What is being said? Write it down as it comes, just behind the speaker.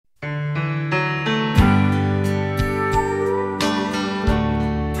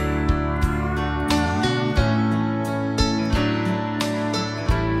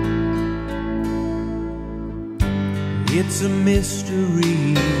It's a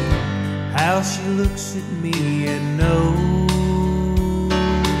mystery how she looks at me and knows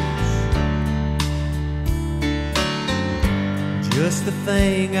just the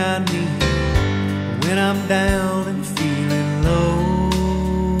thing I need when I'm down and feeling low.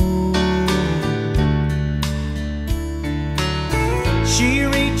 She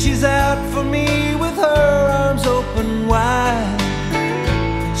reaches out for me with her arms open wide.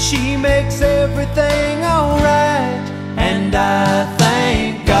 She makes everything alright, and I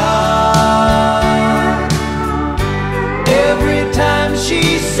thank God every time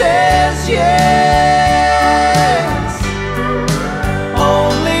she says yes.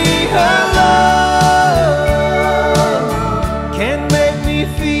 Only her love can make me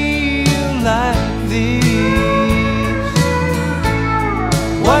feel like this.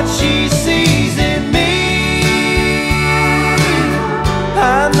 What she sees in me,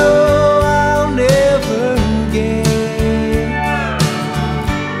 I know I'll never get,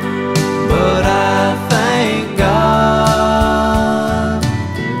 but I thank God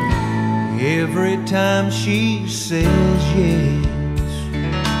every time she says yes.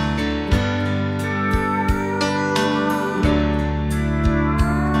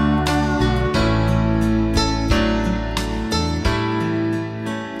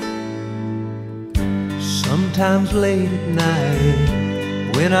 Sometimes late at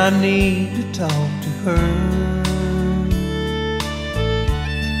night when I need to talk to her,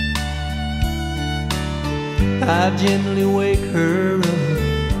 I gently wake her up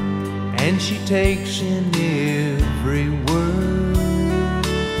and she takes in every word.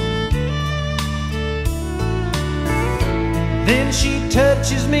 Then she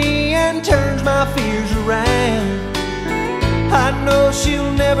touches me and turns my fears around. I know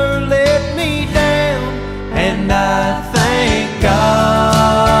she'll never let me down, and I thank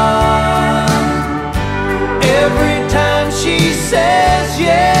God every time she says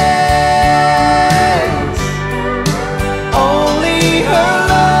yes. Only her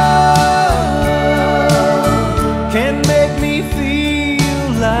love can make me feel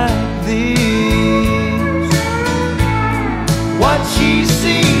like this. What she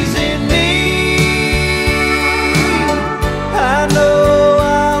sees in me, I know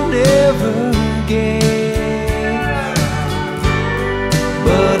I'll never get,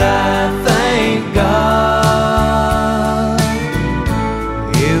 but I thank God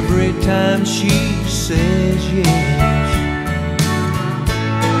every time she says yes.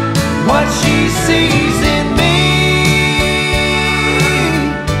 What she sees in me,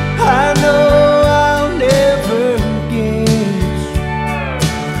 I know I'll never guess,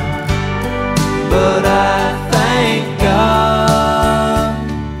 but I thank God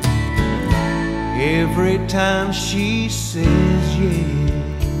every time she says yes.